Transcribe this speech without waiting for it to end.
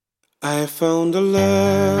I found a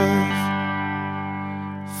love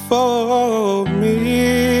for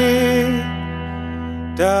me.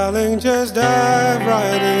 Darling, just dive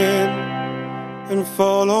right in and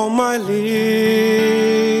follow my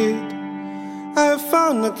lead. I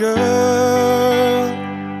found a girl,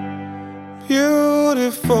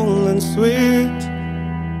 beautiful and sweet.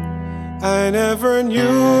 I never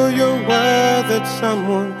knew you were that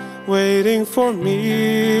someone waiting for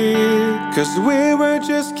me. 'Cause we were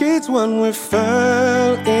just kids when we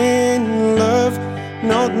fell in love,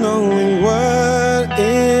 not knowing what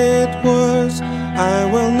it was. I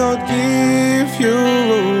will not give you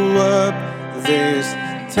up this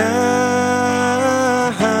time.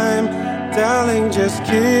 Darling, just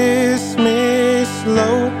kiss me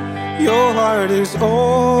slow. Your heart is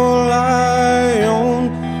all I own,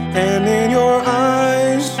 and in your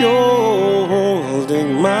eyes you're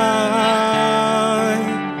holding mine.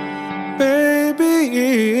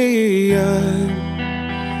 Baby, I'm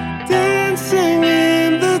dancing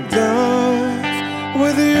in the dark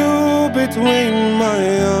with you between my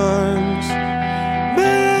arms,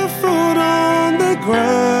 barefoot on the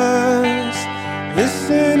grass,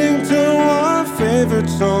 listening to our favorite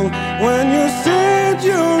song. When you said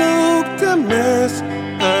you looked a mess,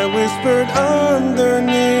 I whispered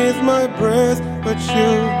underneath my breath, but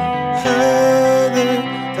you heard it,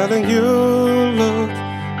 telling you looked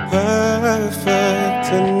perfect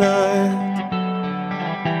tonight.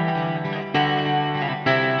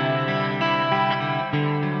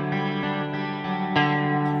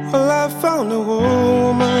 Well, I found a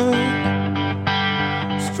woman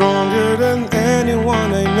stronger than anyone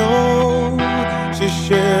I know. She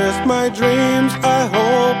shares my dreams. I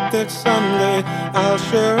hope that someday I'll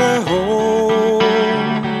share a home.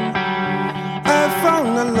 I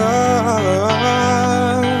found a love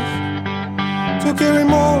to carry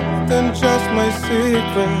more than just my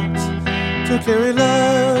secrets, to carry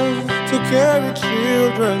love, to carry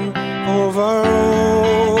children of our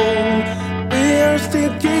own. We are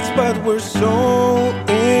still kids, but we're so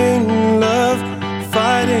in love,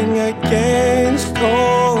 fighting against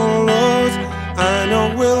all odds. I know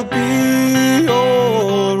we'll be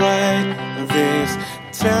alright this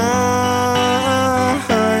time.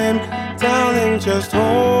 Darling, just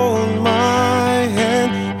hold my hand.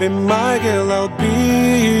 Be my girl, I'll be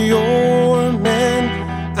your man.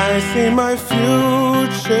 I see my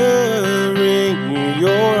future in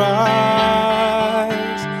your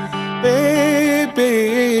eyes. Baby,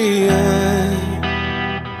 I'm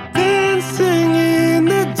dancing in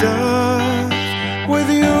the dark with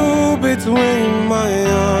you between my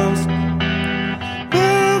arms,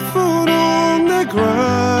 barefoot on the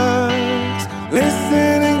grass,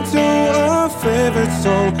 listening to our favorite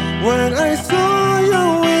song. When I saw you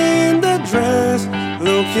in the dress,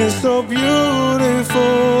 looking so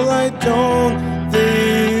beautiful, I don't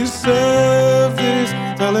deserve this,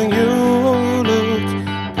 telling you look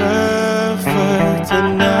perfect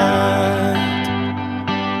tonight.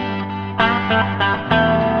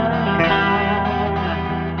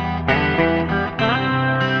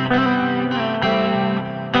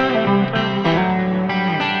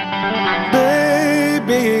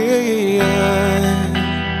 Baby, I'm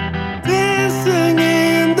dancing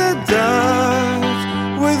in the dark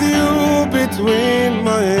with you between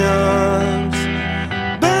my arms,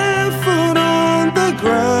 barefoot on the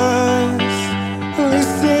grass,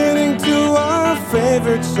 listening to our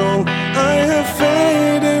favorite song. I have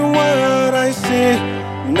faith in what I see.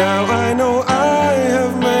 Now I know I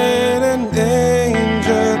have met an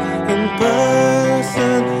angel in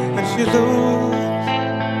person, and she looks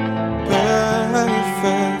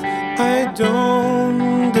perfect. I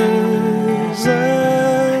don't deserve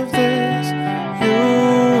this. You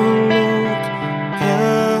look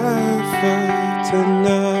perfect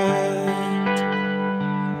tonight.